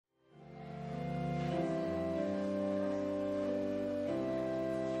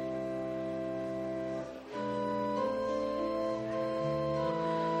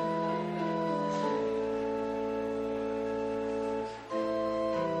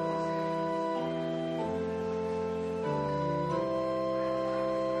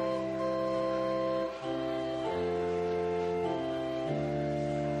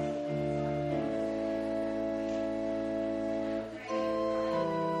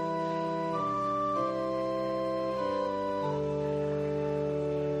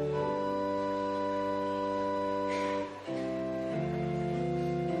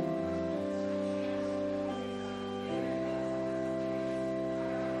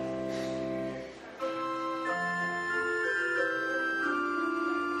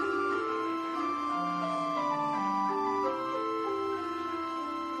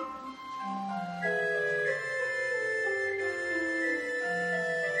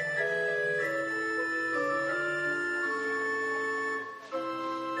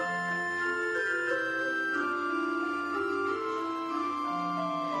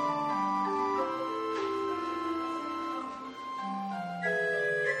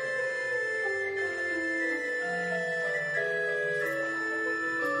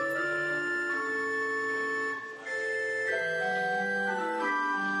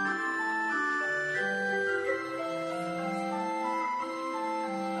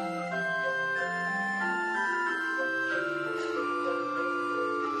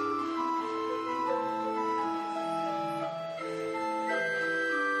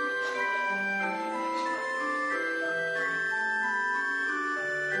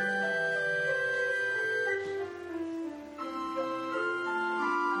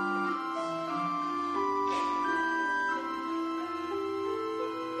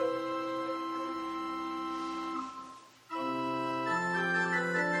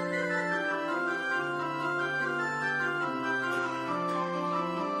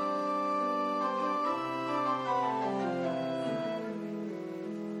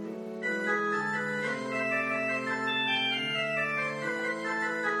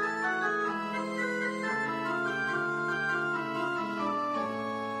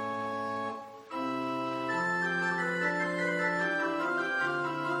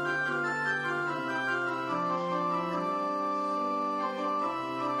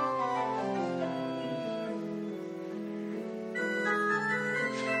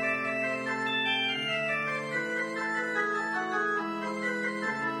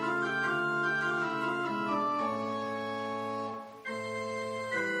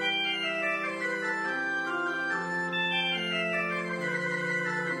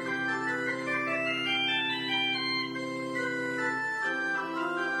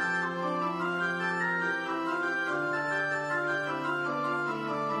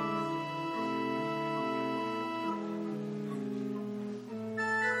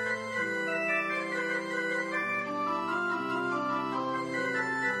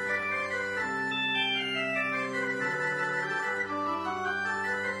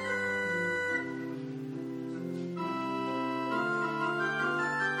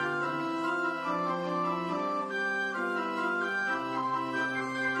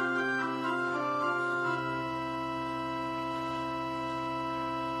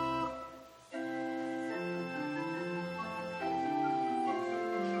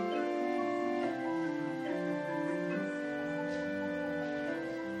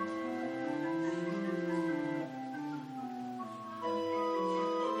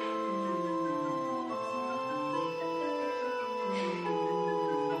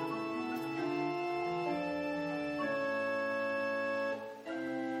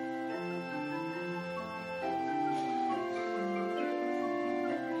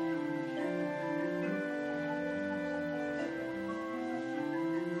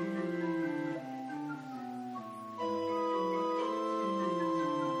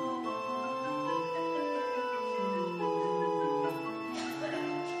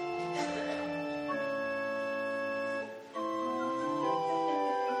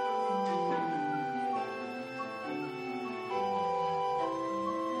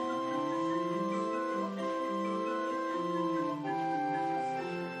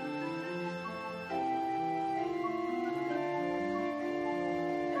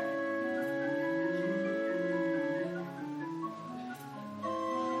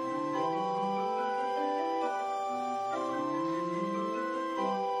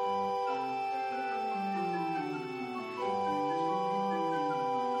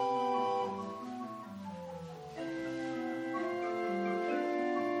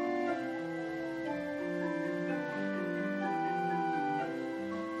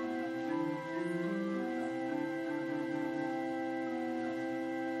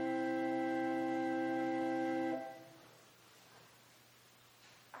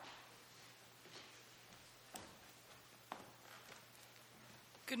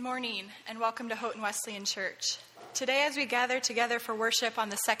Good morning and welcome to Houghton Wesleyan Church. Today as we gather together for worship on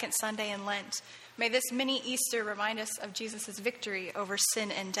the second Sunday in Lent, may this mini Easter remind us of Jesus' victory over sin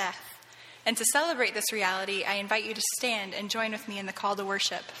and death. And to celebrate this reality, I invite you to stand and join with me in the call to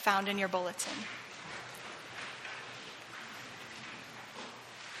worship found in your bulletin.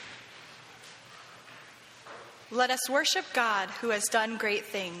 Let us worship God who has done great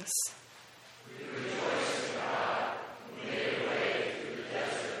things.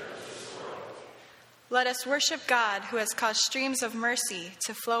 Let us worship God who has caused streams of mercy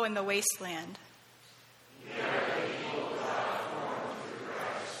to flow in the wasteland. We are the people God formed through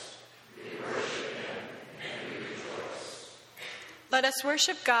Christ. We worship him and we rejoice. Let us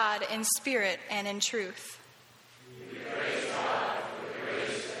worship God in spirit and in truth. We praise God for the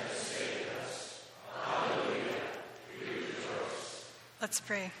grace that has saved us. Hallelujah. We rejoice. Let's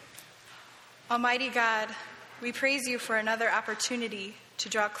pray. Almighty God, we praise you for another opportunity to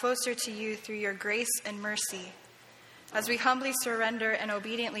draw closer to you through your grace and mercy as we humbly surrender and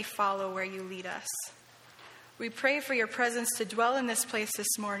obediently follow where you lead us. We pray for your presence to dwell in this place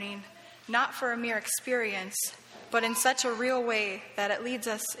this morning, not for a mere experience, but in such a real way that it leads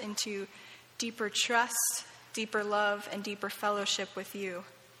us into deeper trust, deeper love, and deeper fellowship with you.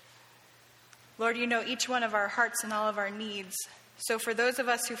 Lord, you know each one of our hearts and all of our needs, so for those of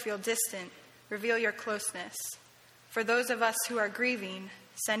us who feel distant, reveal your closeness. For those of us who are grieving,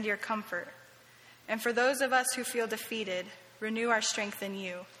 send your comfort. And for those of us who feel defeated, renew our strength in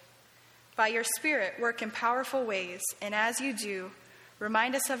you. By your Spirit, work in powerful ways, and as you do,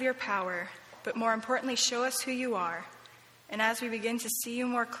 remind us of your power, but more importantly, show us who you are. And as we begin to see you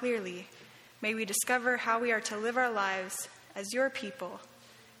more clearly, may we discover how we are to live our lives as your people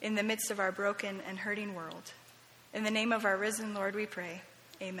in the midst of our broken and hurting world. In the name of our risen Lord, we pray.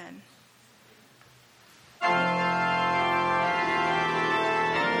 Amen.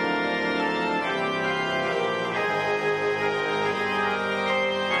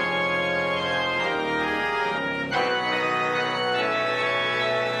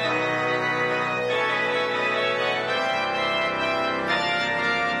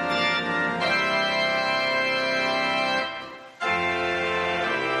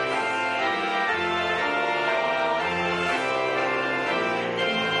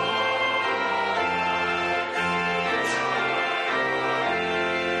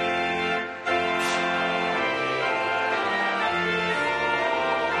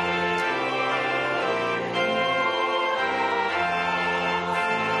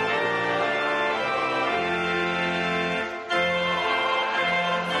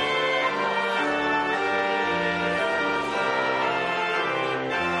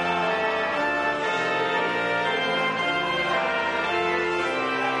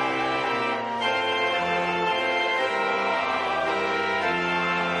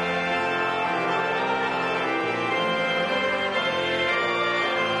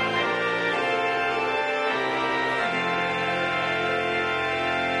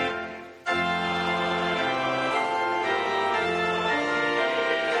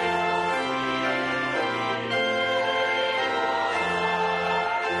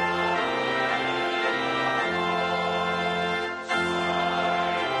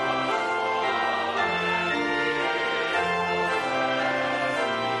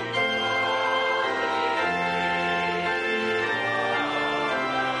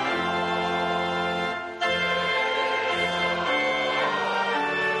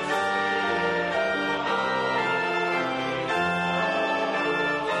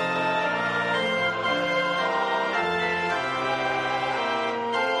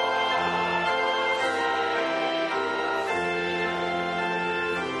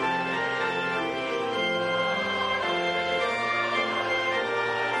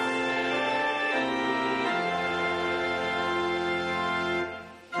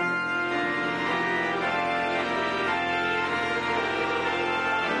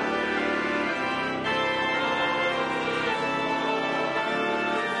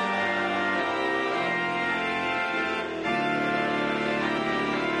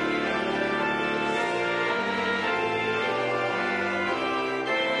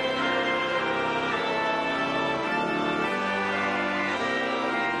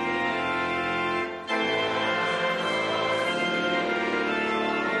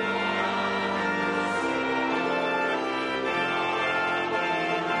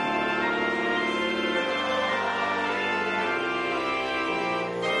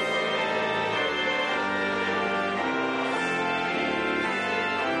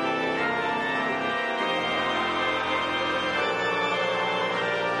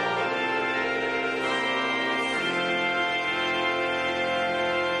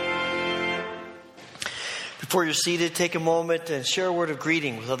 Before you're seated, take a moment and share a word of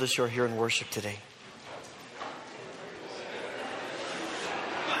greeting with others who are here in worship today.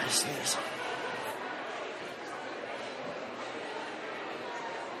 I sneeze.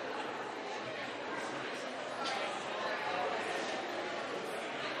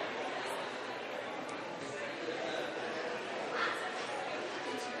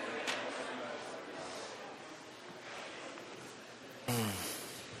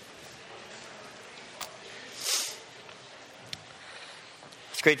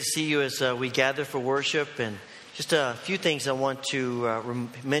 It's great to see you as we gather for worship, and just a few things I want to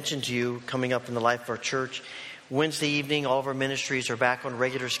mention to you coming up in the life of our church. Wednesday evening, all of our ministries are back on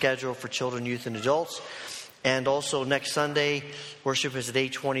regular schedule for children, youth, and adults. And also next Sunday, worship is at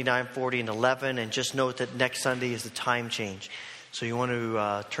 8:20, 9:40, and 11. And just note that next Sunday is the time change. So you want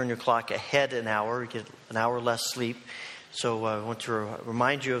to turn your clock ahead an hour, get an hour less sleep. So I want to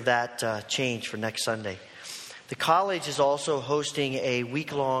remind you of that change for next Sunday. The college is also hosting a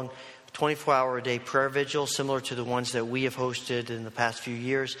week-long, 24-hour-a-day prayer vigil, similar to the ones that we have hosted in the past few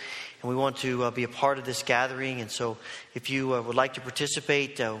years. And we want to be a part of this gathering. And so if you would like to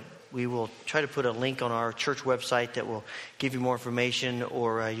participate, we will try to put a link on our church website that will give you more information,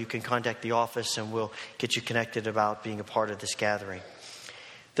 or you can contact the office and we'll get you connected about being a part of this gathering.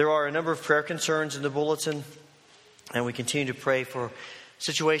 There are a number of prayer concerns in the bulletin, and we continue to pray for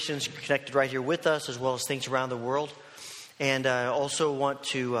situations connected right here with us, as well as things around the world. And I also want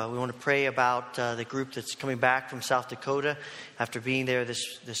to pray about the group that's coming back from South Dakota after being there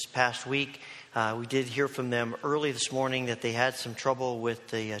this past week. We did hear from them early this morning that they had some trouble with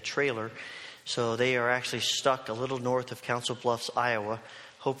the trailer. So they are actually stuck a little north of Council Bluffs, Iowa,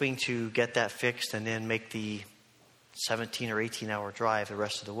 hoping to get that fixed and then make the 17 or 18-hour drive the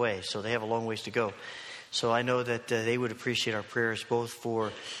rest of the way. So they have a long ways to go. So I know that they would appreciate our prayers both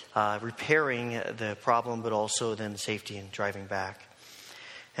for repairing the problem, but also then safety in driving back.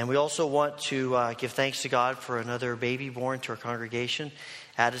 And we also want to give thanks to God for another baby born to our congregation.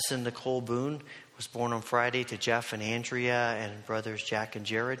 Addison Nicole Boone was born on Friday to Jeff and Andrea and brothers Jack and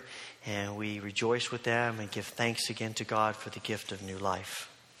Jared. And we rejoice with them and give thanks again to God for the gift of new life.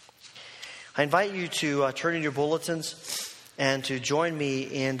 I invite you to turn in your bulletins and to join me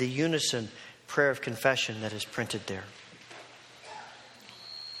in the unison prayer of confession that is printed there.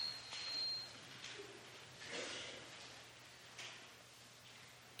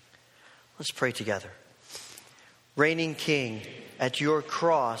 Let's pray together. Reigning King, at your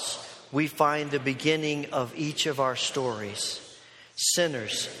cross we find the beginning of each of our stories,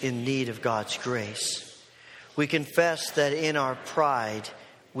 sinners in need of God's grace. We confess that in our pride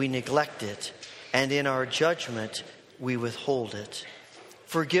we neglect it, and in our judgment we withhold it.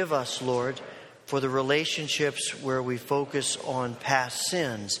 Forgive us, Lord, for the relationships where we focus on past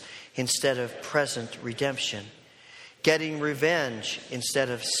sins instead of present redemption, getting revenge instead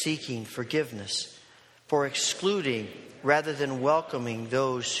of seeking forgiveness, for excluding rather than welcoming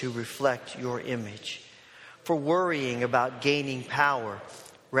those who reflect your image, for worrying about gaining power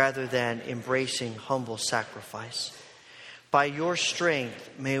rather than embracing humble sacrifice. By your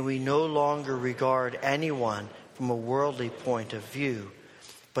strength, may we no longer regard anyone from a worldly point of view,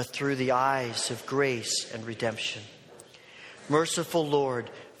 but through the eyes of grace and redemption. Merciful Lord,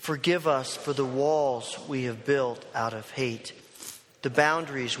 forgive us for the walls we have built out of hate, the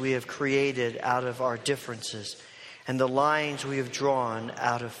boundaries we have created out of our differences, and the lines we have drawn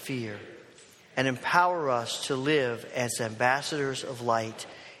out of fear. And empower us to live as ambassadors of light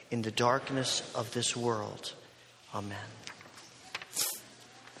in the darkness of this world. Amen.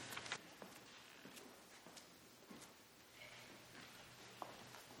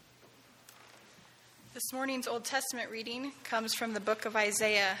 This morning's Old Testament reading comes from the book of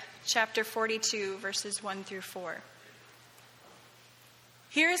Isaiah, chapter 42, verses 1 through 4.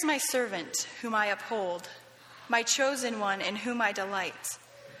 Here is my servant, whom I uphold, my chosen one in whom I delight.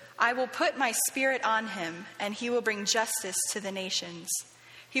 I will put my spirit on him, and he will bring justice to the nations.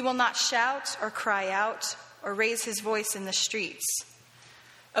 He will not shout or cry out or raise his voice in the streets.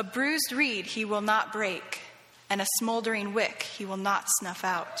 A bruised reed he will not break, and a smoldering wick he will not snuff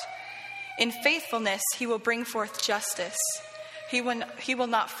out. In faithfulness he will bring forth justice. He will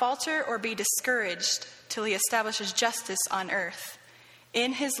not falter or be discouraged till he establishes justice on earth.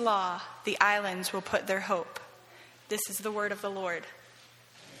 In his law the islands will put their hope. This is the word of the Lord.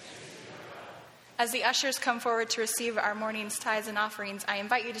 As the ushers come forward to receive our morning's tithes and offerings, I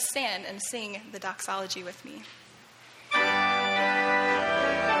invite you to stand and sing the doxology with me.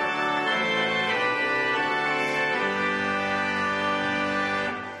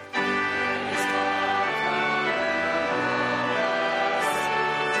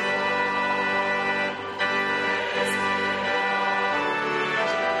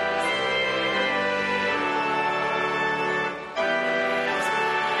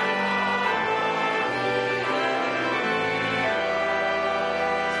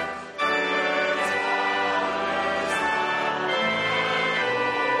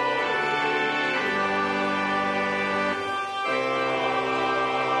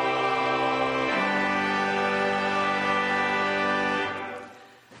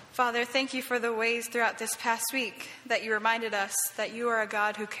 Father, thank you for the ways throughout this past week that you reminded us that you are a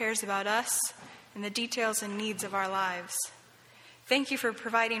God who cares about us and the details and needs of our lives. Thank you for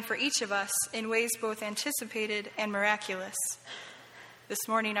providing for each of us in ways both anticipated and miraculous. This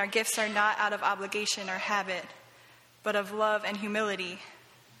morning, our gifts are not out of obligation or habit, but of love and humility,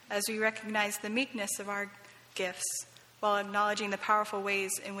 as we recognize the meekness of our gifts while acknowledging the powerful ways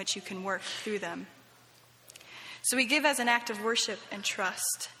in which you can work through them. So we give as an act of worship and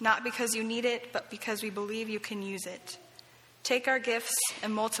trust, not because you need it, but because we believe you can use it. Take our gifts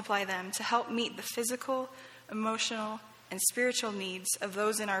and multiply them to help meet the physical, emotional, and spiritual needs of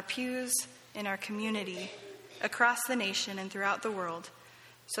those in our pews, in our community, across the nation and throughout the world,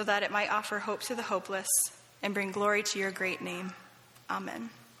 so that it might offer hope to the hopeless and bring glory to your great name. Amen.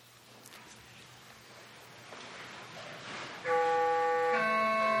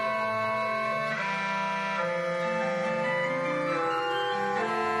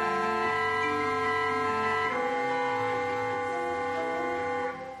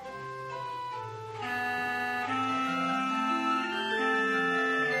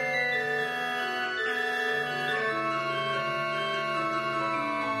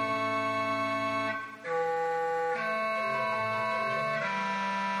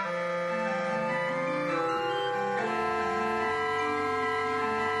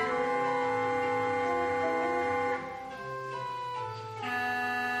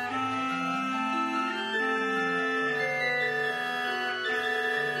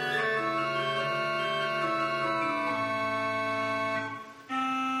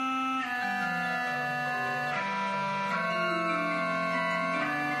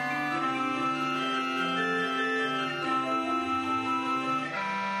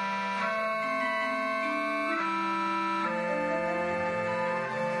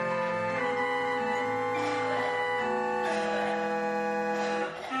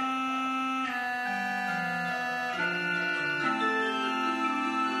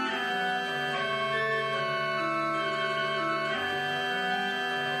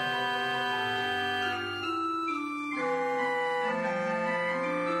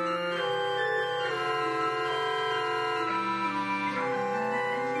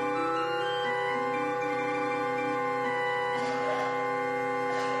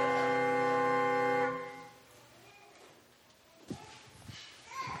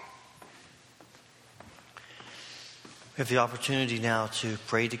 We have the opportunity now to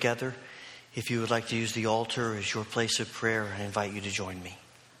pray together. If you would like to use the altar as your place of prayer, I invite you to join me.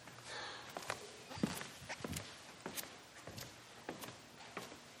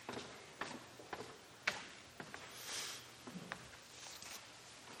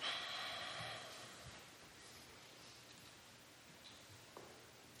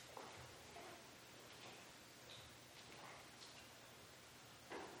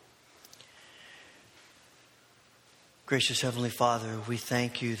 Gracious Heavenly Father, we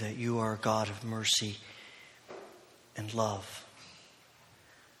thank you that you are a God of mercy and love,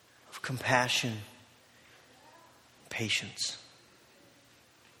 of compassion, patience.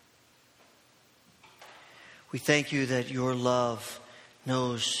 We thank you that your love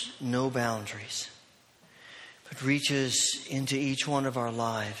knows no boundaries, but reaches into each one of our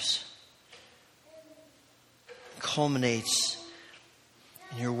lives, culminates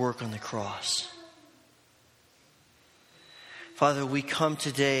in your work on the cross. Father, we come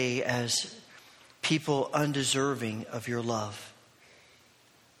today as people undeserving of your love,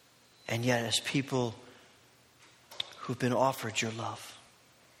 and yet as people who've been offered your love.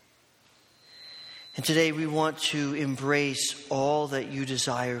 And today we want to embrace all that you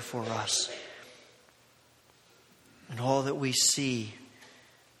desire for us and all that we see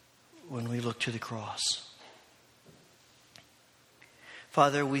when we look to the cross.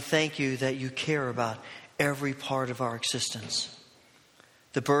 Father, we thank you that you care about every part of our existence.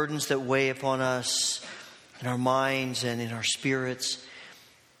 The burdens that weigh upon us in our minds and in our spirits,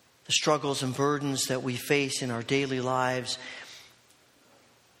 the struggles and burdens that we face in our daily lives,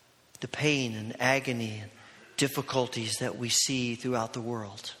 the pain and agony and difficulties that we see throughout the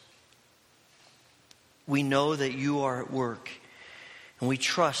world. We know that you are at work, and we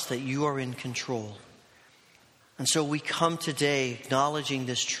trust that you are in control. And so we come today acknowledging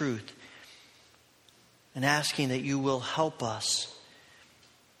this truth and asking that you will help us.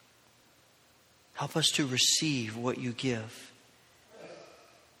 Help us to receive what you give.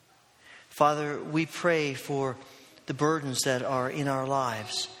 Father, we pray for the burdens that are in our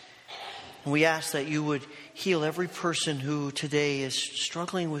lives. And we ask that you would heal every person who today is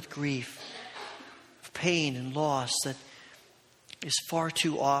struggling with grief, pain and loss that is far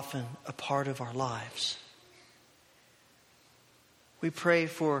too often a part of our lives. We pray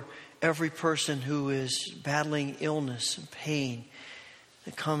for every person who is battling illness and pain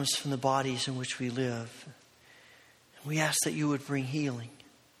that comes from the bodies in which we live. We ask that you would bring healing.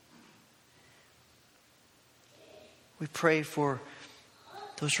 We pray for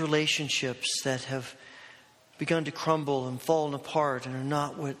those relationships that have begun to crumble and fallen apart and are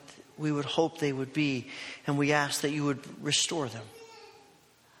not what we would hope they would be. And we ask that you would restore them.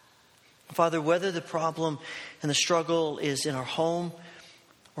 Father, whether the problem and the struggle is in our home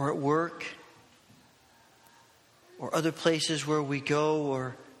or at work or other places where we go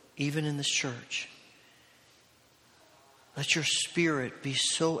or even in this church, let your Spirit be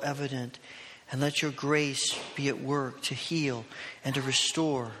so evident and let your grace be at work to heal and to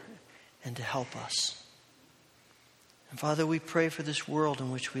restore and to help us. And Father, we pray for this world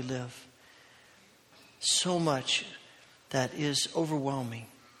in which we live. So much that is overwhelming.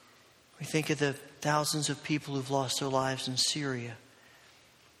 We think of the thousands of people who've lost their lives in Syria.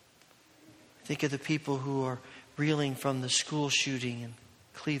 Think of the people who are reeling from the school shooting in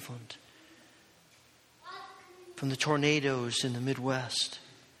Cleveland, from the tornadoes in the Midwest,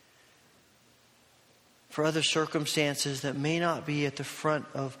 for other circumstances that may not be at the front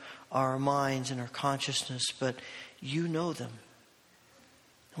of our minds and our consciousness, but you know them.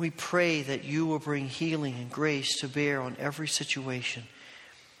 We pray that you will bring healing and grace to bear on every situation.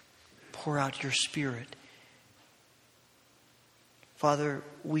 Pour out your Spirit. Father,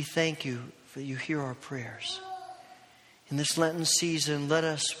 we thank you that you hear our prayers. In this Lenten season, let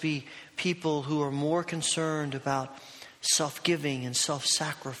us be people who are more concerned about self-giving and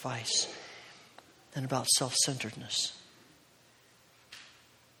self-sacrifice than about self-centeredness.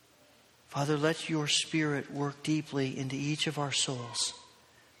 Father, let your Spirit work deeply into each of our souls.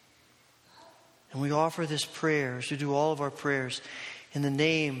 And we offer this prayer, as we do all of our prayers, in the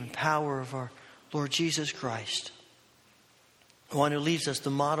name and power of our Lord Jesus Christ, the one who leaves us the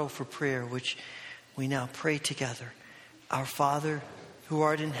model for prayer, which we now pray together. Our Father, who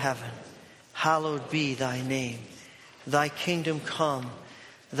art in heaven, hallowed be thy name. Thy kingdom come,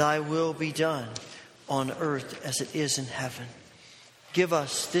 thy will be done on earth as it is in heaven. Give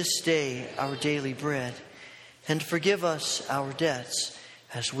us this day our daily bread, and forgive us our debts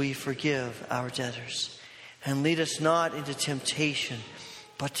as we forgive our debtors. And lead us not into temptation,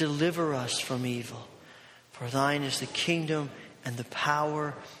 but deliver us from evil. For thine is the kingdom and the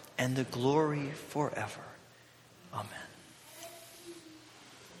power and the glory forever. Amen.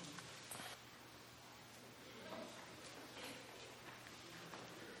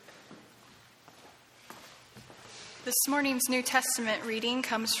 This morning's New Testament reading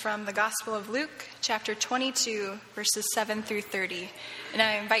comes from the Gospel of Luke, chapter 22, verses 7 through 30. And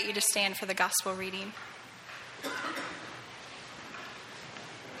I invite you to stand for the Gospel reading.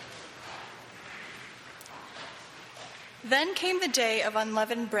 Then came the day of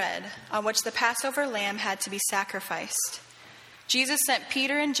unleavened bread, on which the Passover lamb had to be sacrificed. Jesus sent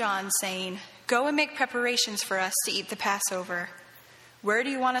Peter and John, saying, "Go and make preparations for us to eat the Passover." "Where do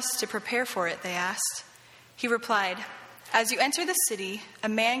you want us to prepare for it?" they asked. He replied, "As you enter the city, a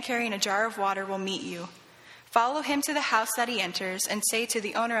man carrying a jar of water will meet you. Follow him to the house that he enters and say to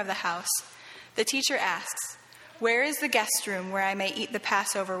the owner of the house, 'The teacher asks, where is the guest room where I may eat the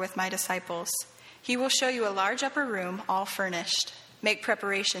Passover with my disciples?' He will show you a large upper room, all furnished. Make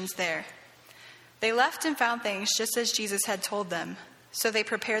preparations there." They left and found things just as Jesus had told them. So they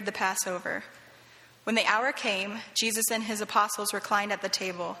prepared the Passover. When the hour came, Jesus and his apostles reclined at the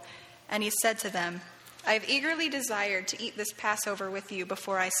table, and he said to them, "I have eagerly desired to eat this Passover with you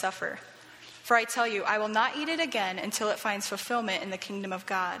before I suffer. For I tell you, I will not eat it again until it finds fulfillment in the kingdom of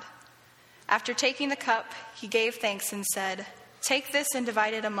God." After taking the cup, he gave thanks and said, "Take this and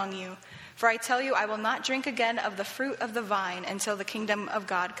divide it among you. For I tell you, I will not drink again of the fruit of the vine until the kingdom of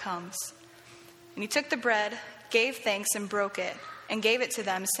God comes." And he took the bread, gave thanks and broke it, and gave it to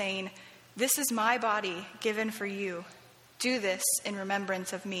them, saying, "This is my body given for you. Do this in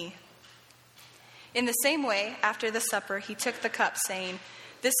remembrance of me." In the same way, after the supper, he took the cup, saying,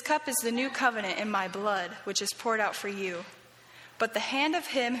 "This cup is the new covenant in my blood, which is poured out for you. But the hand of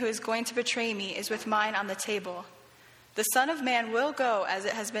him who is going to betray me is with mine on the table. The Son of Man will go as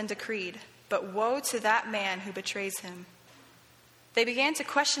it has been decreed, but woe to that man who betrays him." They began to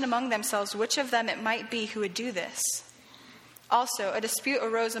question among themselves which of them it might be who would do this. Also, a dispute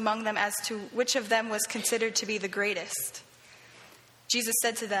arose among them as to which of them was considered to be the greatest. Jesus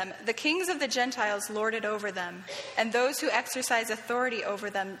said to them, "The kings of the Gentiles lord it over them, and those who exercise authority over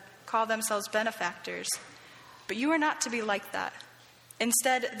them call themselves benefactors. But you are not to be like that.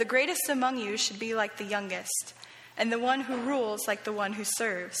 Instead, the greatest among you should be like the youngest, and the one who rules like the one who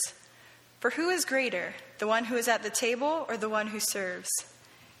serves. For who is greater, the one who is at the table or the one who serves?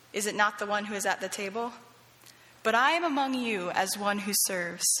 Is it not the one who is at the table? But I am among you as one who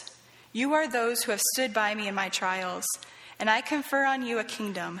serves. You are those who have stood by me in my trials, and I confer on you a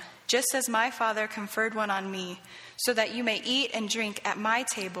kingdom, just as my Father conferred one on me, so that you may eat and drink at my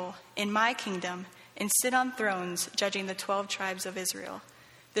table in my kingdom and sit on thrones judging the 12 tribes of Israel.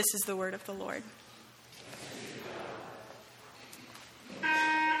 This is the word of the Lord.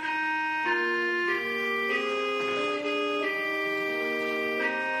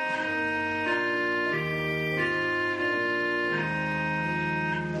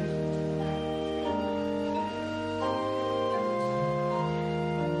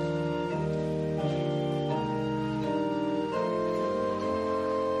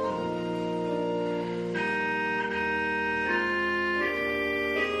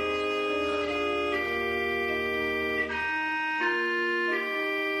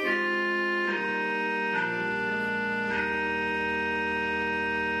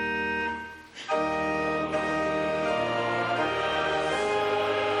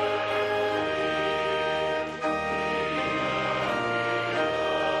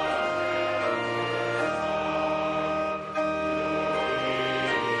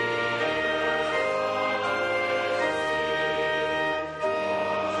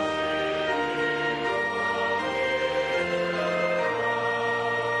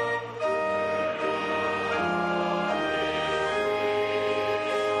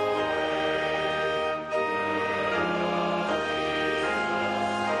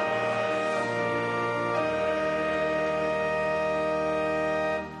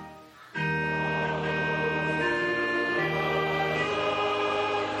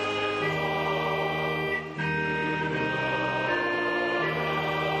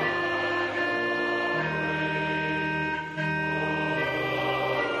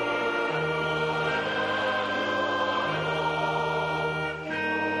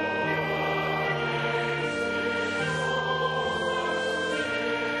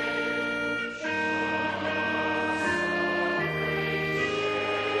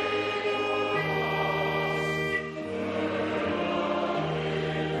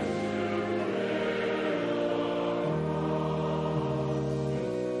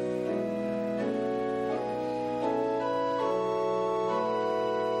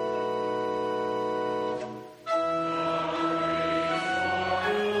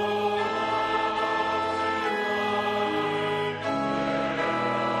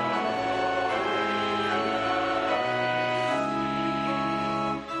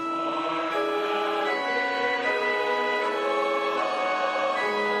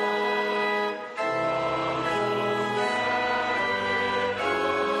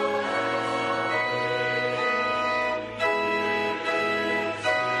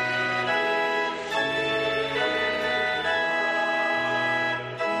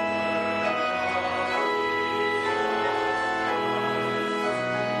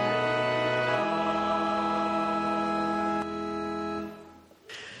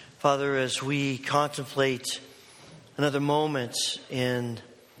 Father, as we contemplate another moment in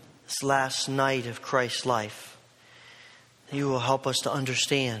this last night of Christ's life, you will help us to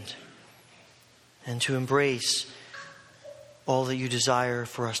understand and to embrace all that you desire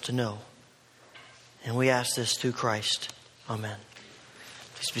for us to know. And we ask this through Christ. Amen.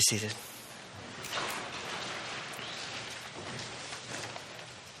 Please be seated.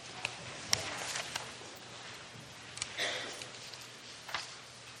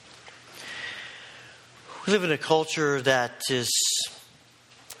 We live in a culture that is,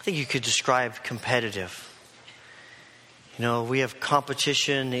 I think you could describe competitive. You know, we have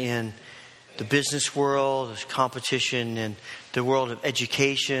competition in the business world, there's competition in the world of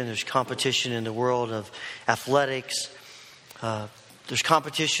education, there's competition in the world of athletics, there's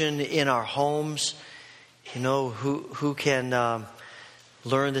competition in our homes. You know, who can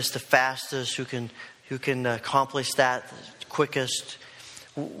learn this the fastest, who can accomplish that quickest.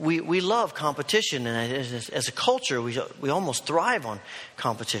 We love competition, and as a culture, we almost thrive on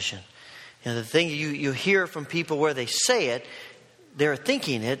competition. You know, the thing you hear from people where they say it, they're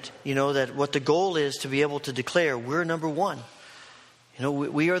thinking it, you know, that what the goal is to be able to declare, we're number one. You know,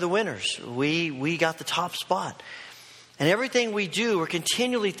 we are the winners. We got the top spot. And everything we do, we're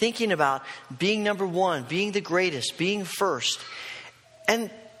continually thinking about being number one, being the greatest, being first. And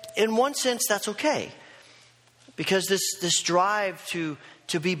in one sense, that's okay. Because this drive to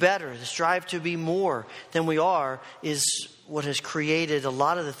be better, this drive to be more than we are, is what has created a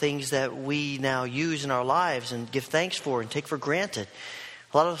lot of the things that we now use in our lives and give thanks for and take for granted.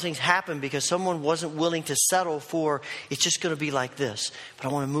 A lot of those things happen because someone wasn't willing to settle for, it's just going to be like this. But I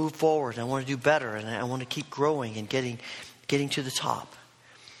want to move forward. I want to do better. And I want to keep growing and getting to the top.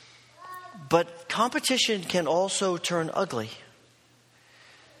 But competition can also turn ugly.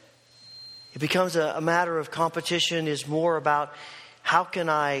 It becomes a matter of competition is more about how can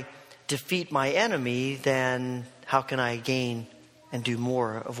I defeat my enemy than how can I gain and do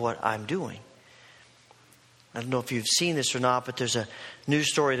more of what I'm doing. I don't know if you've seen this or not, but there's a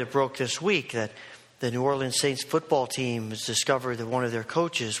news story that broke this week that the New Orleans Saints football team has discovered that one of their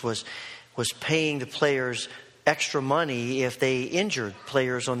coaches was paying the players extra money if they injured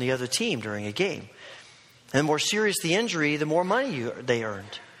players on the other team during a game. And the more serious the injury, the more money they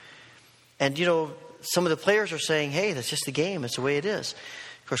earned. And, some of the players are saying, hey, that's just the game. It's the way it is.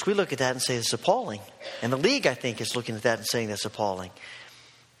 Of course, we look at that and say it's appalling. And the league, I think, is looking at that and saying that's appalling.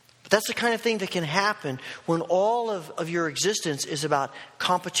 But that's the kind of thing that can happen when all of your existence is about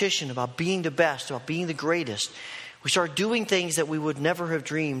competition, about being the best, about being the greatest. We start doing things that we would never have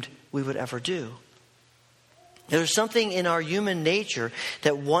dreamed we would ever do. There's something in our human nature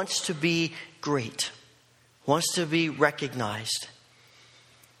that wants to be great, wants to be recognized.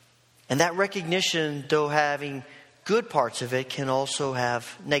 And that recognition, though having good parts of it, can also have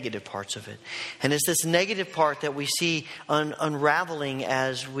negative parts of it. And it's this negative part that we see unraveling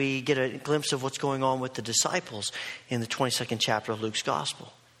as we get a glimpse of what's going on with the disciples in the 22nd chapter of Luke's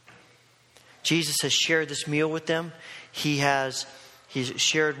Gospel. Jesus has shared this meal with them. He's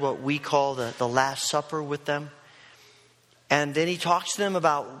shared what we call the Last Supper with them. And then he talks to them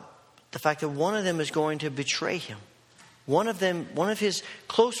about the fact that one of them is going to betray him. One of his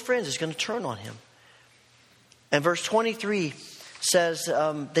close friends is going to turn on him. And verse 23 says,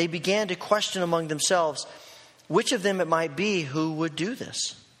 they began to question among themselves which of them it might be who would do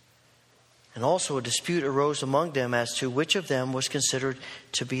this. And also a dispute arose among them as to which of them was considered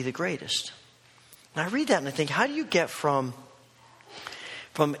to be the greatest. And I read that and I think, how do you get from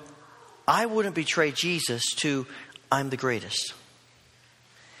I wouldn't betray Jesus to I'm the greatest?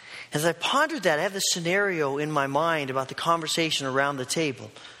 As I pondered that, I have this scenario in my mind about the conversation around the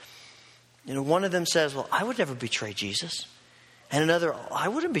table. One of them says, well, I would never betray Jesus. And another, I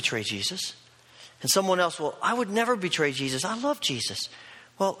wouldn't betray Jesus. And someone else, well, I would never betray Jesus. I love Jesus.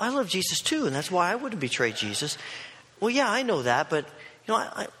 Well, I love Jesus too, and that's why I wouldn't betray Jesus. Well, yeah, I know that, but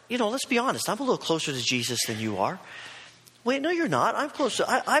let's be honest. I'm a little closer to Jesus than you are. Wait, no, you're not. I'm closer.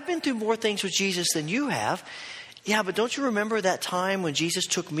 I've been through more things with Jesus than you have. Yeah, but don't you remember that time when Jesus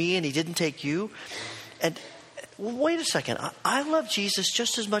took me and he didn't take you? And wait a second. I love Jesus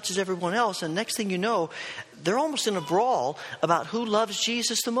just as much as everyone else. And next thing you know, they're almost in a brawl about who loves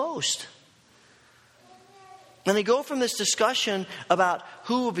Jesus the most. And they go from this discussion about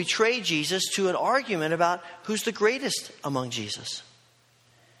who will betray Jesus to an argument about who's the greatest among Jesus.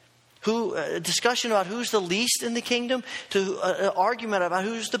 A discussion about who's the least in the kingdom to an argument about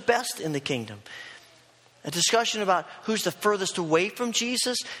who's the best in the kingdom. A discussion about who's the furthest away from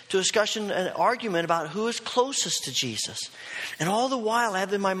Jesus to an argument about who is closest to Jesus. And all the while I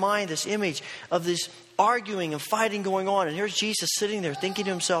have in my mind this image of this arguing and fighting going on. And here's Jesus sitting there thinking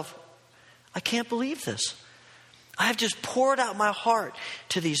to himself, I can't believe this. I have just poured out my heart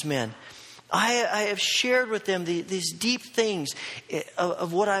to these men. I have shared with them these deep things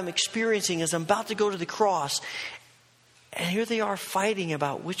of what I'm experiencing as I'm about to go to the cross. And here they are fighting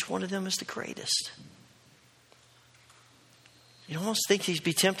about which one of them is the greatest. You almost think he'd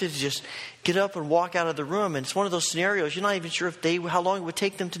be tempted to just get up and walk out of the room. And it's one of those scenarios, you're not even sure how long it would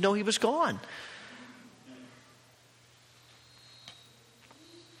take them to know he was gone.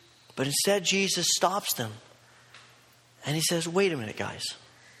 But instead, Jesus stops them. And he says, wait a minute, guys.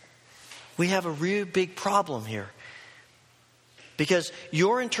 We have a real big problem here. Because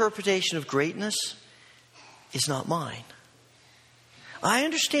your interpretation of greatness is not mine. I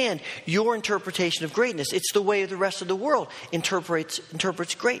understand your interpretation of greatness. It's the way the rest of the world interprets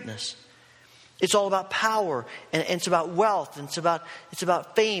greatness. It's all about power, and it's about wealth, and it's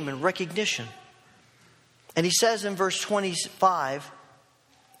about fame and recognition. And he says in verse 25,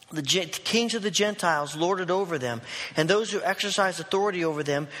 the kings of the Gentiles lord it over them, and those who exercise authority over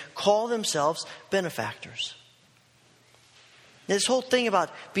them call themselves benefactors. Now, this whole thing about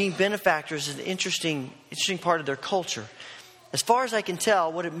being benefactors is an interesting part of their culture. As far as I can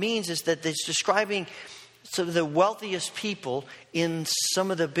tell, what it means is that it's describing some of the wealthiest people in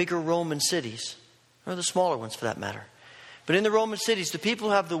some of the bigger Roman cities, or the smaller ones for that matter. But in the Roman cities, the people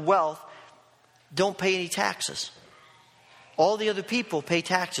who have the wealth don't pay any taxes. All the other people pay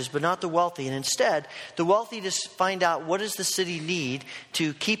taxes, but not the wealthy. And instead, the wealthy just find out what does the city need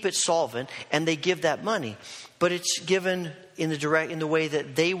to keep it solvent, and they give that money. But it's given in the way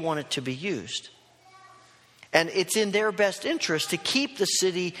that they want it to be used. And it's in their best interest to keep the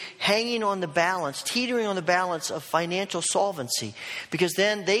city hanging on the balance, teetering on the balance of financial solvency. Because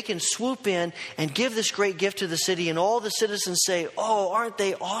then they can swoop in and give this great gift to the city, and all the citizens say, "Oh, aren't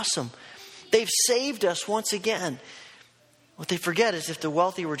they awesome? They've saved us once again." What they forget is if the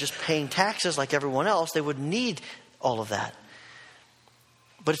wealthy were just paying taxes like everyone else, they wouldn't need all of that.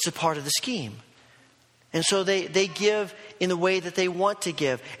 But it's a part of the scheme. And so they give in the way that they want to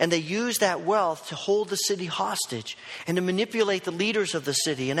give. And they use that wealth to hold the city hostage and to manipulate the leaders of the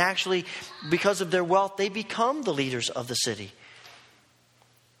city. And actually, because of their wealth, they become the leaders of the city.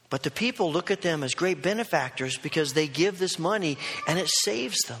 But the people look at them as great benefactors because they give this money and it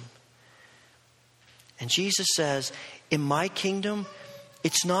saves them. And Jesus says, in my kingdom,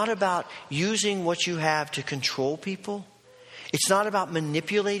 it's not about using what you have to control people. It's not about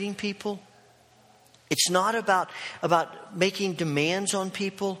manipulating people. It's not about making demands on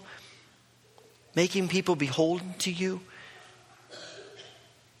people, making people beholden to you.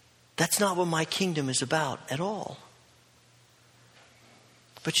 That's not what my kingdom is about at all.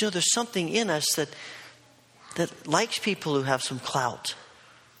 But there's something in us that likes people who have some clout.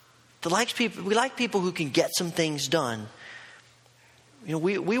 We like people who can get some things done.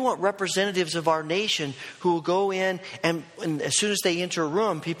 We want representatives of our nation who will go in and as soon as they enter a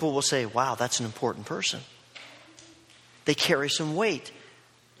room, people will say, "Wow, that's an important person." They carry some weight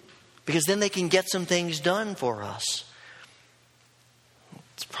because then they can get some things done for us.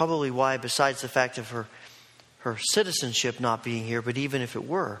 It's probably why, besides the fact of her citizenship not being here, but even if it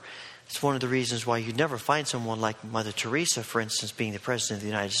were, it's one of the reasons why you'd never find someone like Mother Teresa, for instance, being the President of the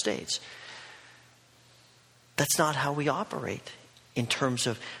United States. That's not how we operate in terms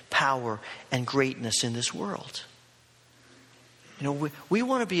of power and greatness in this world. We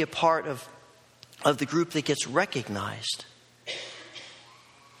want to be a part of the group that gets recognized.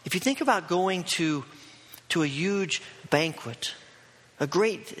 If you think about going to a huge banquet, a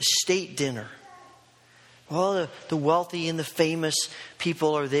great state dinner, all the wealthy and the famous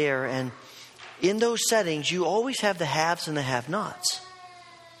people are there, and in those settings you always have the haves and the have-nots.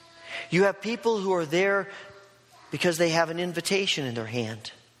 You have people who are there because they have an invitation in their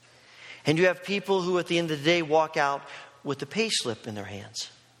hand. And you have people who at the end of the day walk out with the pay slip in their hands.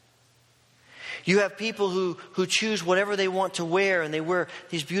 You have people who choose whatever they want to wear, and they wear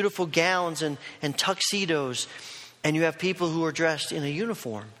these beautiful gowns and tuxedos. And you have people who are dressed in a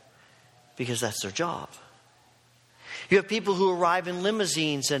uniform because that's their job. You have people who arrive in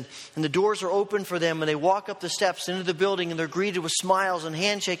limousines and the doors are open for them, and they walk up the steps into the building and they're greeted with smiles and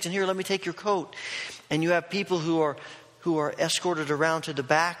handshakes and, "Here, let me take your coat." And you have people who are escorted around to the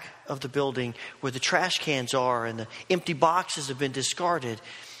back of the building where the trash cans are and the empty boxes have been discarded.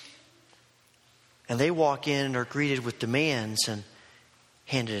 And they walk in and are greeted with demands and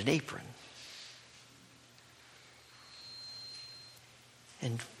handed an apron.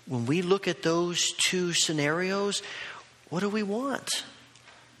 And when we look at those two scenarios, what do we want?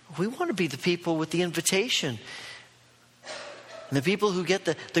 We want to be the people with the invitation. And the people who get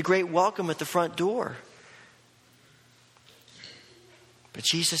the great welcome at the front door. But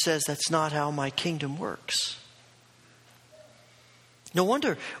Jesus says that's not how my kingdom works. No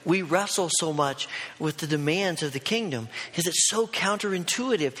wonder we wrestle so much with the demands of the kingdom, because it's so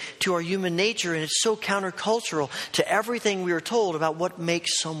counterintuitive to our human nature, and it's so countercultural to everything we are told about what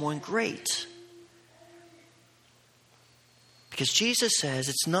makes someone great. Because Jesus says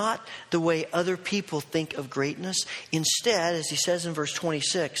it's not the way other people think of greatness. Instead, as he says in verse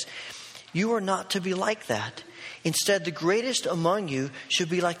 26, you are not to be like that. Instead, the greatest among you should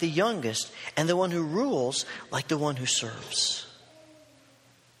be like the youngest, and the one who rules like the one who serves.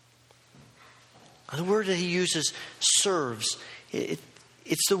 The word that he uses, serves,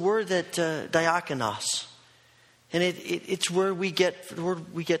 it's the word that diakonos, and it's where we get the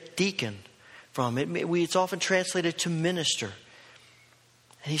word we get deacon from. It's often translated to minister.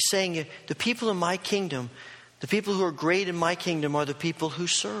 And he's saying the people in my kingdom, the people who are great in my kingdom, are the people who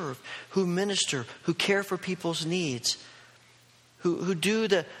serve, who minister, who care for people's needs, who do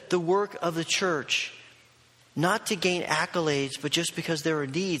the work of the church. Not to gain accolades, but just because there are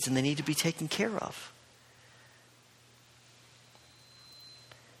needs and they need to be taken care of.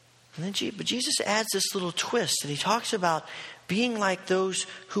 But Jesus adds this little twist, and he talks about being like those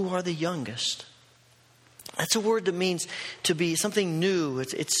who are the youngest. That's a word that means to be something new.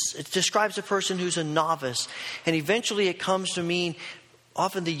 It describes a person who's a novice, and eventually it comes to mean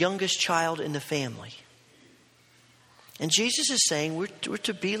often the youngest child in the family. And Jesus is saying we're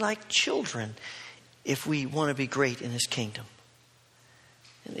to be like children if we want to be great in his kingdom.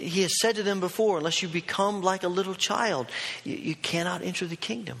 He has said to them before, unless you become like a little child, you cannot enter the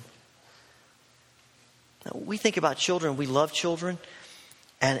kingdom. Now, we think about children, we love children,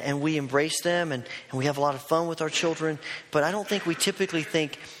 and we embrace them, and we have a lot of fun with our children, but I don't think we typically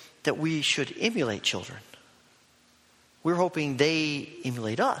think that we should emulate children. We're hoping they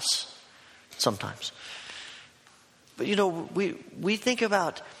emulate us sometimes. But we think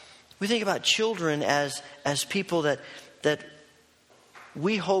about children as people that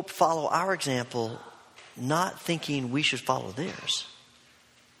we hope follow our example, not thinking we should follow theirs.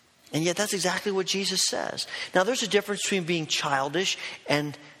 And yet that's exactly what Jesus says. Now there's a difference between being childish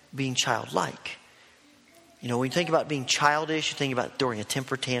and being childlike. When you think about being childish, you think about throwing a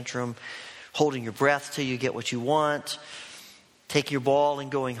temper tantrum, holding your breath till you get what you want, taking your ball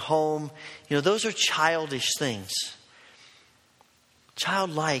and going home. Those are childish things.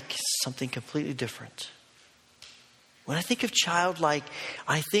 Childlike is something completely different. When I think of childlike,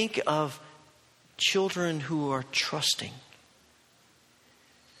 I think of children who are trusting.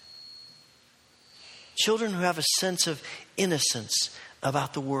 Children who have a sense of innocence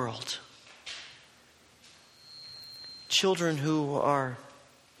about the world. Children who are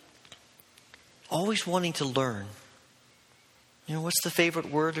always wanting to learn. What's the favorite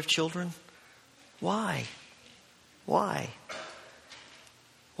word of children? Why? Why?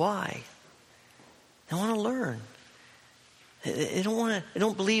 Why? They want to learn. They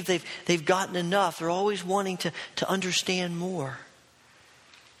don't believe they've gotten enough. They're always wanting to understand more.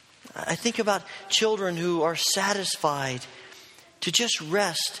 I think about children who are satisfied to just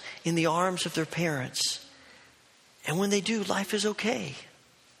rest in the arms of their parents. And when they do, life is okay.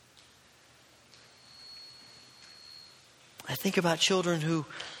 I think about children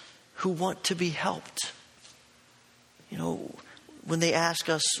who want to be helped. When they ask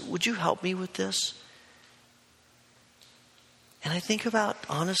us, would you help me with this? And I think about,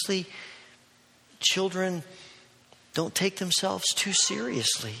 honestly, children don't take themselves too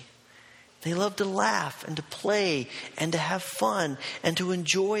seriously. They love to laugh and to play and to have fun and to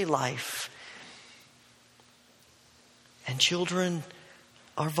enjoy life. And children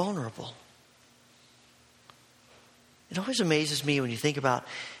are vulnerable. It always amazes me when you think about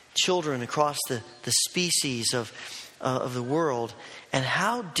children across the species of the world and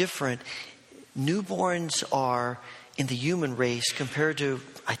how different newborns are in the human race compared to,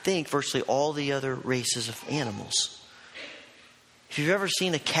 I think, virtually all the other races of animals. If you've ever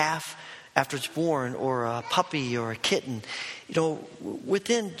seen a calf after it's born, or a puppy or a kitten,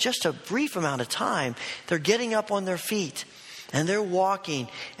 within just a brief amount of time, they're getting up on their feet and they're walking,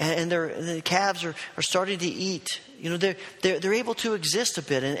 and the calves are starting to eat. They're able to exist a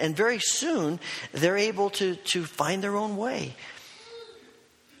bit, and very soon they're able to find their own way.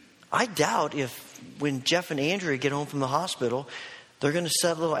 I doubt if when Jeff and Andrea get home from the hospital, they're going to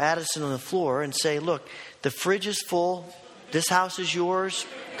set little Addison on the floor and say, look, the fridge is full. This house is yours.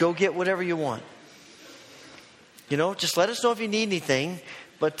 Go get whatever you want. Just let us know if you need anything.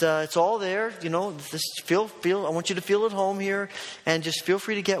 But it's all there. Just feel. I want you to feel at home here, and just feel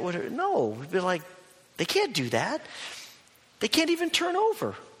free to get whatever. No, we'd be like, they can't do that. They can't even turn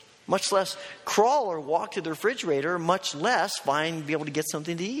over, much less crawl or walk to the refrigerator, much less be able to get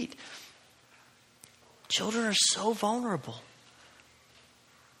something to eat. Children are so vulnerable.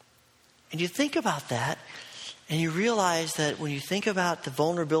 And you think about that, and you realize that when you think about the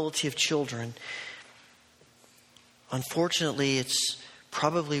vulnerability of children, unfortunately, it's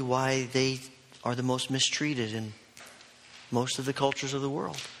probably why they are the most mistreated in most of the cultures of the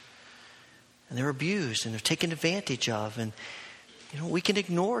world. And they're abused and they're taken advantage of. And, we can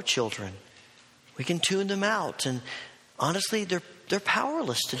ignore children. We can tune them out. And honestly, they're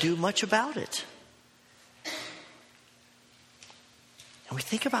powerless to do much about it. And we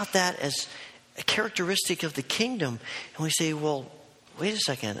think about that as a characteristic of the kingdom. And we say, well, wait a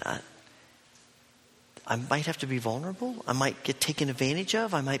second. I might have to be vulnerable. I might get taken advantage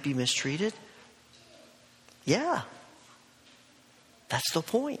of. I might be mistreated. Yeah. That's the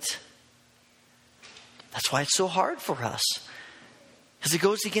point. That's why it's so hard for us. Because it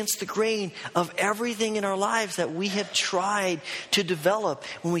goes against the grain of everything in our lives that we have tried to develop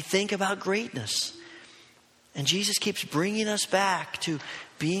when we think about greatness. And Jesus keeps bringing us back to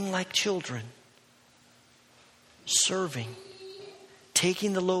being like children. Serving.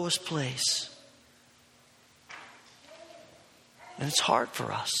 Taking the lowest place. And it's hard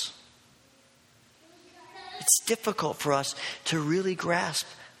for us. It's difficult for us to really grasp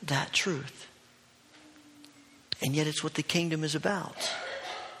that truth. And yet it's what the kingdom is about.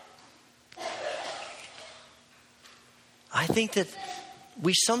 I think that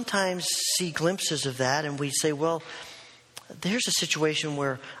we sometimes see glimpses of that and we say, well, there's a situation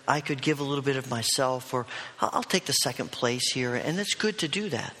where I could give a little bit of myself, or I'll take the second place here, and it's good to do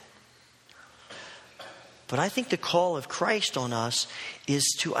that. But I think the call of Christ on us is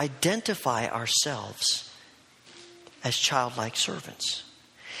to identify ourselves as childlike servants.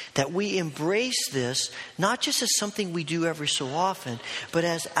 That we embrace this not just as something we do every so often, but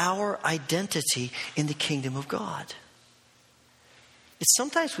as our identity in the kingdom of God. It's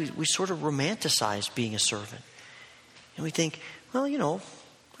sometimes we sort of romanticize being a servant. And we think, well,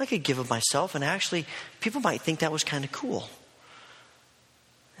 I could give of myself, and actually people might think that was kind of cool.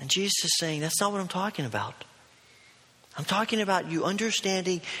 And Jesus is saying, that's not what I'm talking about. I'm talking about you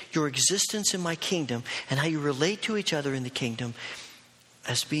understanding your existence in my kingdom and how you relate to each other in the kingdom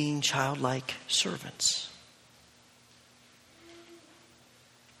as being childlike servants.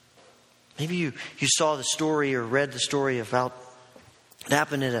 Maybe you saw the story or read the story about what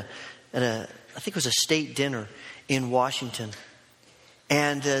happened at a I think it was a state dinner in Washington.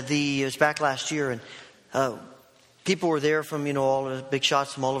 And it was back last year, and people were there from, all the big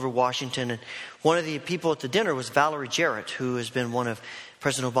shots from all over Washington. And one of the people at the dinner was Valerie Jarrett, who has been one of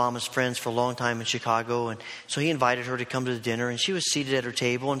President Obama's friends for a long time in Chicago. And so he invited her to come to the dinner, and she was seated at her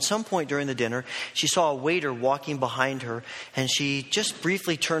table. And at some point during the dinner, she saw a waiter walking behind her, and she just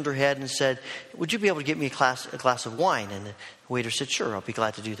briefly turned her head and said, "Would you be able to get me a glass of wine?" And the waiter said, "Sure, I'll be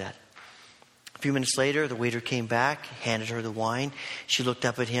glad to do that." A few minutes later, the waiter came back, handed her the wine. She looked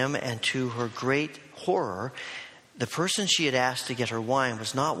up at him, and to her great horror, the person she had asked to get her wine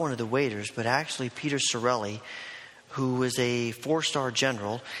was not one of the waiters, but actually Peter Sorelli, who was a 4-star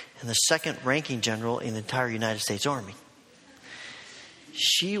general and the second ranking general in the entire United States Army.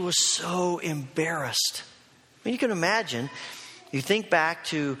 She was so embarrassed. I mean, you can imagine, you think back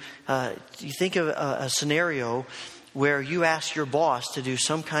to, you think of a scenario where you ask your boss to do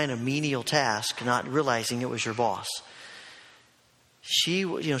some kind of menial task, not realizing it was your boss. She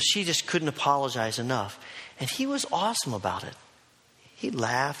just couldn't apologize enough. And he was awesome about it. He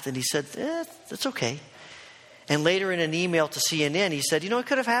laughed and he said, that's okay. And later in an email to CNN, he said, it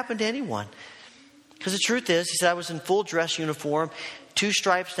could have happened to anyone. Because the truth is, he said, I was in full dress uniform, 2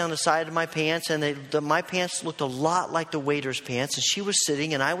 stripes down the side of my pants, and my pants looked a lot like the waiter's pants, and she was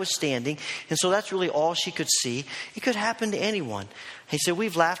sitting and I was standing, and so that's really all she could see. It could happen to anyone. He said,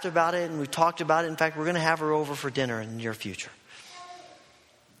 we've laughed about it and we've talked about it. In fact, we're going to have her over for dinner in the near future.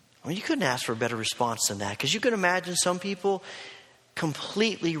 I mean, you couldn't ask for a better response than that, because you can imagine some people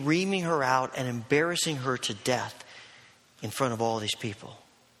completely reaming her out and embarrassing her to death in front of all these people.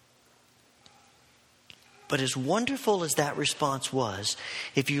 But as wonderful as that response was,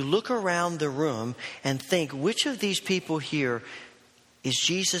 if you look around the room and think, which of these people here is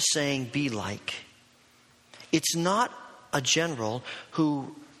Jesus saying, be like? It's not a general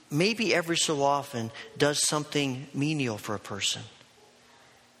who maybe every so often does something menial for a person.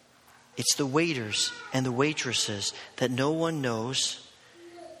 It's the waiters and the waitresses that no one knows,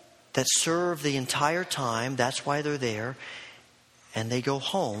 that serve the entire time. That's why they're there. And they go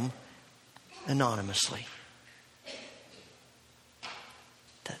home anonymously.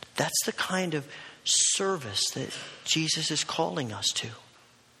 That's the kind of service that Jesus is calling us to.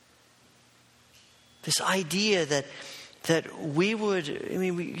 This idea that we would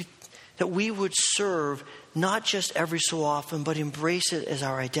serve not just every so often, but embrace it as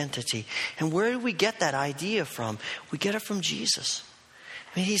our identity. And where do we get that idea from? We get it from Jesus.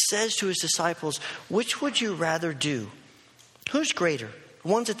 I mean, he says to his disciples, which would you rather do? Who's greater? The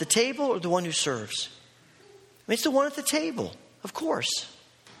ones at the table or the one who serves? I mean, it's the one at the table, of course.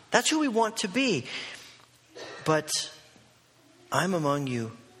 That's who we want to be. But I'm among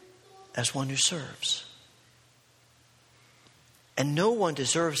you as one who serves. And no one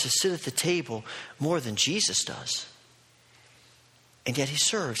deserves to sit at the table more than Jesus does. And yet he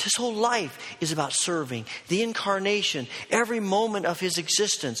serves. His whole life is about serving. The incarnation, every moment of his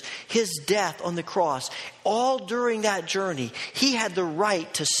existence, his death on the cross, all during that journey, he had the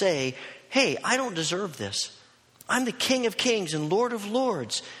right to say, hey, I don't deserve this. I'm the King of Kings and Lord of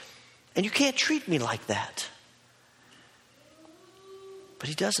Lords. And you can't treat me like that. But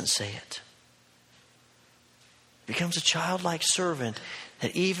he doesn't say it. He becomes a childlike servant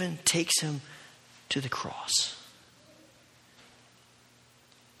that even takes him to the cross.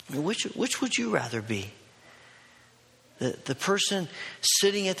 I mean, which would you rather be? The person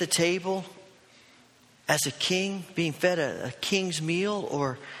sitting at the table as a king, being fed a king's meal,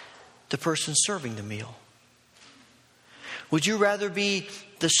 or the person serving the meal? Would you rather be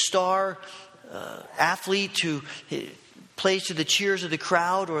the star athlete who plays to the cheers of the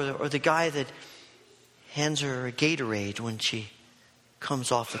crowd, or the guy that hands her a Gatorade when she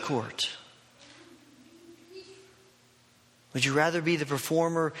comes off the court? Would you rather be the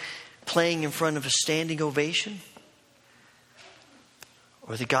performer playing in front of a standing ovation?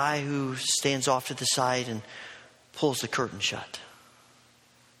 Or the guy who stands off to the side and pulls the curtain shut?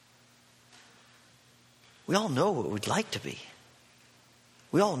 We all know what we'd like to be.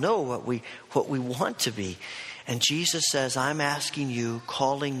 We all know what we want to be. And Jesus says, I'm asking you,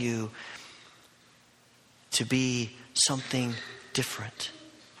 calling you to be something different,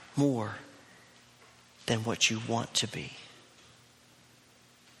 more than what you want to be.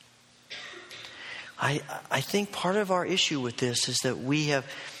 I think part of our issue with this is that we have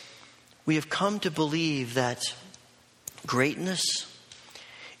come to believe that greatness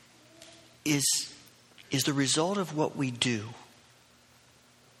is the result of what we do.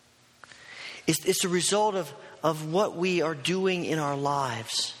 It's the result of what we are doing in our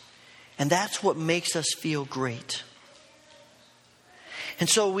lives. And that's what makes us feel great. And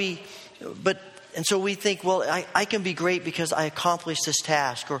so we think, well, I can be great because I accomplished this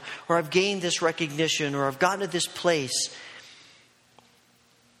task, or I've gained this recognition, or I've gotten to this place.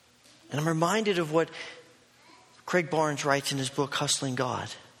 And I'm reminded of what Craig Barnes writes in his book, Hustling God.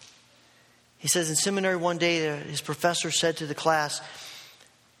 He says in seminary one day, his professor said to the class,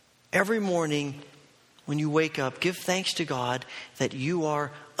 every morning when you wake up, give thanks to God that you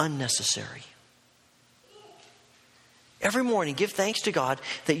are unnecessary. Every morning, give thanks to God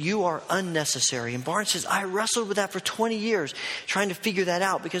that you are unnecessary. And Barnes says, I wrestled with that for 20 years, trying to figure that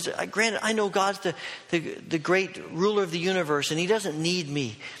out. Because granted, I know God's the great ruler of the universe, and He doesn't need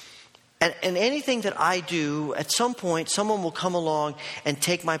me. And anything that I do, at some point, someone will come along and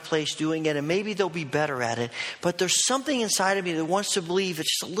take my place doing it, and maybe they'll be better at it. But there's something inside of me that wants to believe that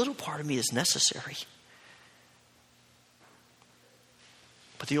just a little part of me is necessary.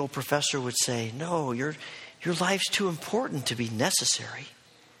 But the old professor would say, no, your life's too important to be necessary.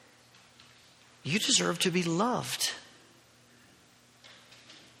 You deserve to be loved.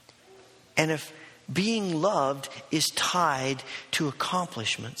 And if being loved is tied to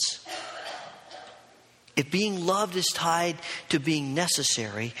accomplishments, if being loved is tied to being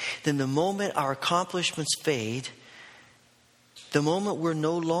necessary, then the moment our accomplishments fade, the moment we're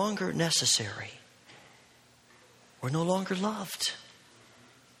no longer necessary, we're no longer loved.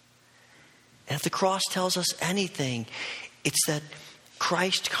 And if the cross tells us anything, it's that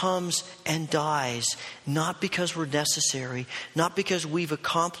Christ comes and dies, not because we're necessary, not because we've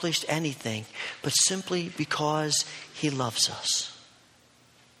accomplished anything, but simply because He loves us.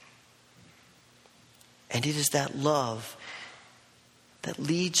 And it is that love that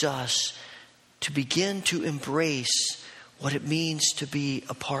leads us to begin to embrace what it means to be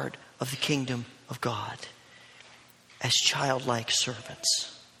a part of the kingdom of God as childlike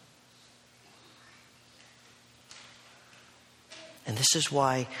servants. And this is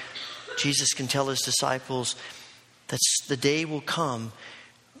why Jesus can tell His disciples that the day will come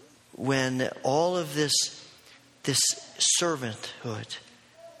when all of this servanthood,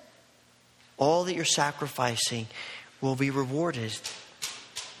 all that you're sacrificing, will be rewarded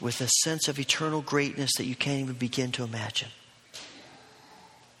with a sense of eternal greatness that you can't even begin to imagine.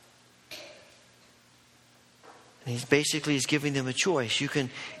 And He's giving them a choice. You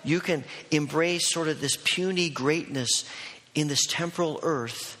can embrace sort of this puny greatness in this temporal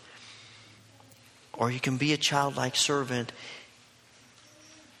earth, or you can be a childlike servant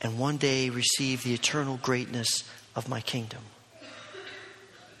and one day receive the eternal greatness of my kingdom.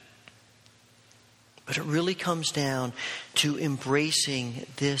 But it really comes down to embracing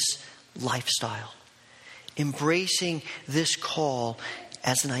this lifestyle, embracing this call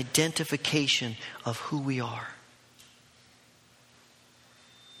as an identification of who we are.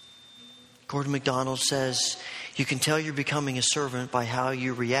 Gordon MacDonald says, you can tell you're becoming a servant by how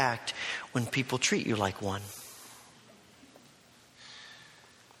you react when people treat you like one.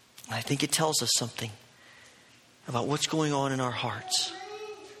 And I think it tells us something about what's going on in our hearts.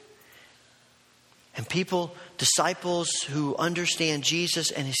 And disciples who understand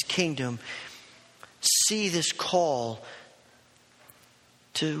Jesus and His kingdom, see this call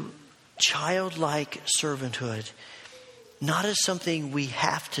to childlike servanthood, not as something we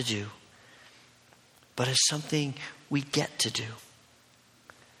have to do, but as something we get to do.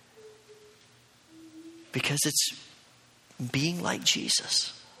 Because it's being like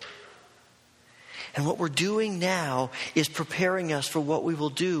Jesus. And what we're doing now is preparing us for what we will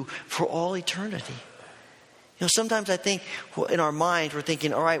do for all eternity. You know, sometimes I think in our minds we're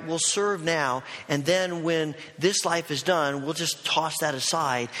thinking, all right, we'll serve now, and then when this life is done, we'll just toss that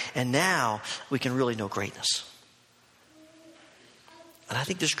aside, and now we can really know greatness. And I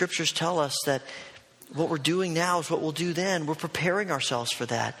think the scriptures tell us that what we're doing now is what we'll do then. We're preparing ourselves for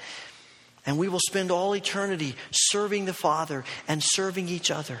that. And we will spend all eternity serving the Father and serving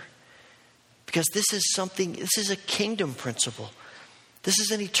each other. Because this is a kingdom principle. This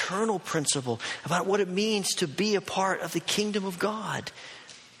is an eternal principle about what it means to be a part of the kingdom of God.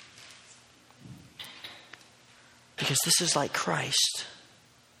 Because this is like Christ.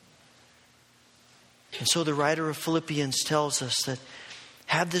 And so the writer of Philippians tells us that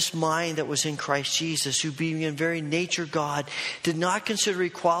have this mind that was in Christ Jesus, who being in very nature God, did not consider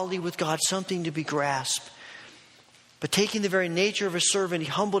equality with God something to be grasped. But taking the very nature of a servant, he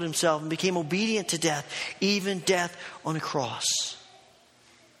humbled himself and became obedient to death, even death on a cross.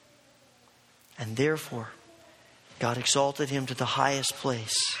 And therefore, God exalted him to the highest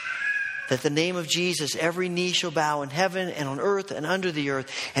place, that the name of Jesus, every knee shall bow in heaven and on earth and under the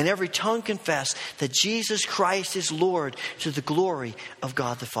earth, and every tongue confess that Jesus Christ is Lord, to the glory of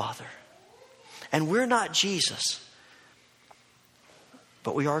God the Father. And we're not Jesus,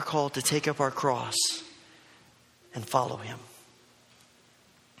 but we are called to take up our cross and follow him.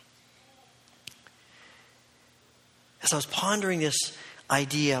 As I was pondering this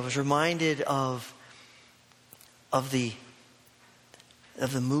idea, I was reminded of the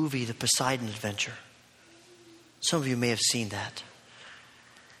movie, The Poseidon Adventure. Some of you may have seen that.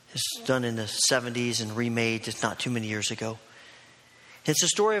 It's done in the 70s and remade just not too many years ago. It's the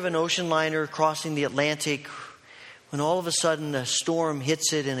story of an ocean liner crossing the Atlantic when all of a sudden a storm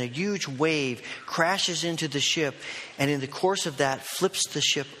hits it and a huge wave crashes into the ship, and in the course of that flips the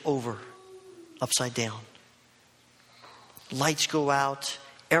ship over upside down. Lights go out.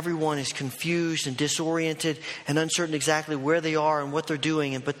 Everyone is confused and disoriented and uncertain exactly where they are and what they're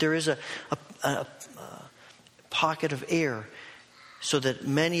doing. But there is a pocket of air so that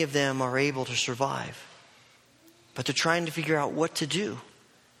many of them are able to survive. But they're trying to figure out what to do.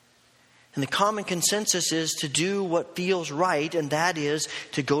 And the common consensus is to do what feels right, and that is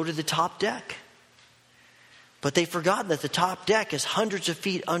to go to the top deck. But they've forgotten that the top deck is hundreds of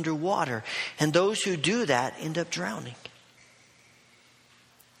feet underwater, and those who do that end up drowning.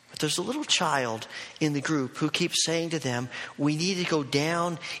 But there's a little child in the group who keeps saying to them, we need to go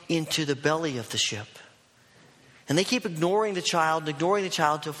down into the belly of the ship. And they keep ignoring the child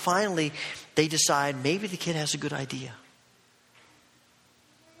until finally they decide maybe the kid has a good idea.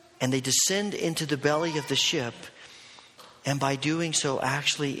 And they descend into the belly of the ship, and by doing so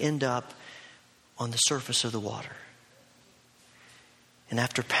actually end up on the surface of the water. And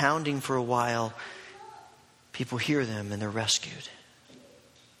after pounding for a while, people hear them and they're rescued.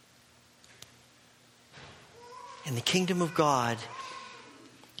 In the kingdom of God,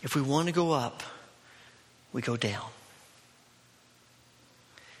 if we want to go up, we go down.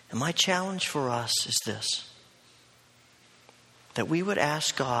 And my challenge for us is this: that we would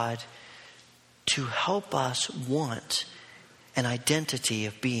ask God to help us want an identity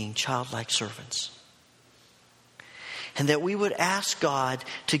of being childlike servants. And that we would ask God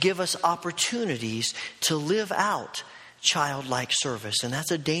to give us opportunities to live out childlike service. And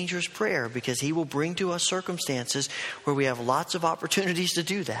that's a dangerous prayer, because he will bring to us circumstances where we have lots of opportunities to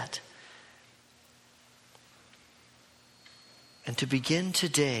do that. And to begin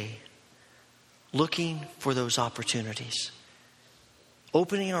today looking for those opportunities.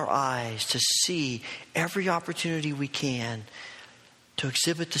 Opening our eyes to see every opportunity we can to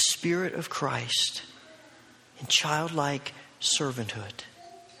exhibit the Spirit of Christ in childlike servanthood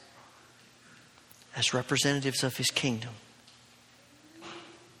as representatives of his kingdom.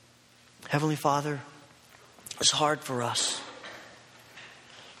 Heavenly Father, it's hard for us.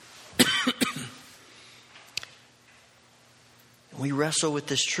 We wrestle with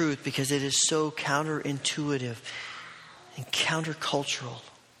this truth because it is so counterintuitive and countercultural.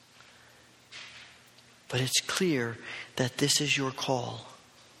 But it's clear that this is your call.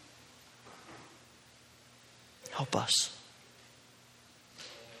 Help us.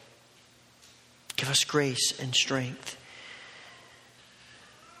 Give us grace and strength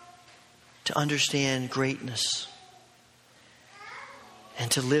to understand greatness and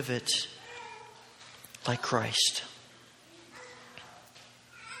to live it like Christ.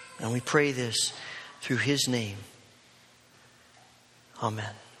 And we pray this through his name.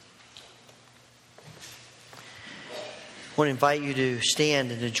 Amen. I want to invite you to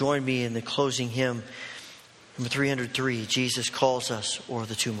stand and to join me in the closing hymn, number 303, Jesus Calls Us O'er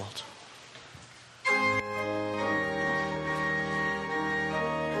the Tumult.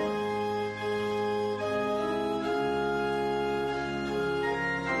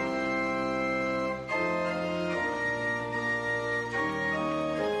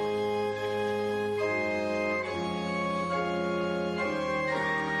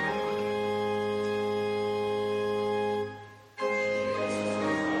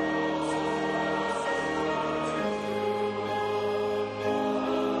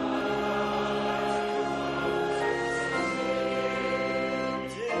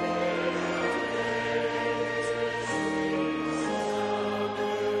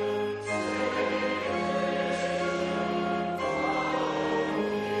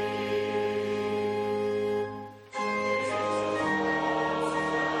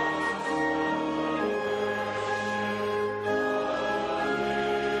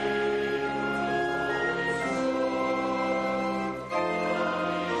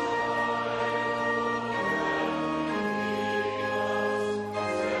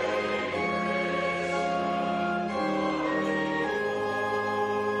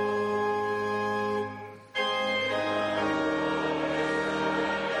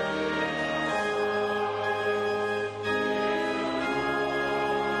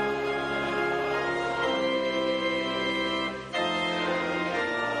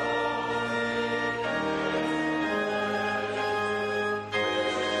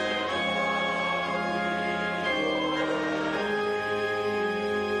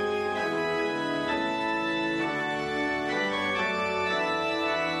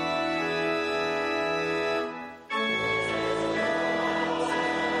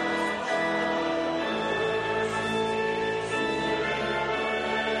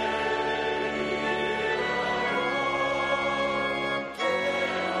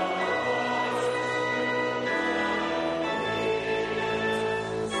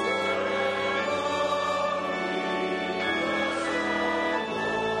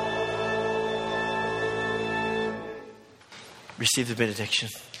 receive the benediction.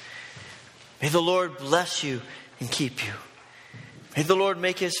 May the Lord bless you and keep you. May the Lord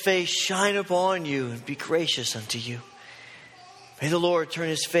make his face shine upon you and be gracious unto you. May the Lord turn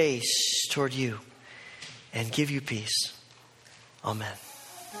his face toward you and give you peace. Amen.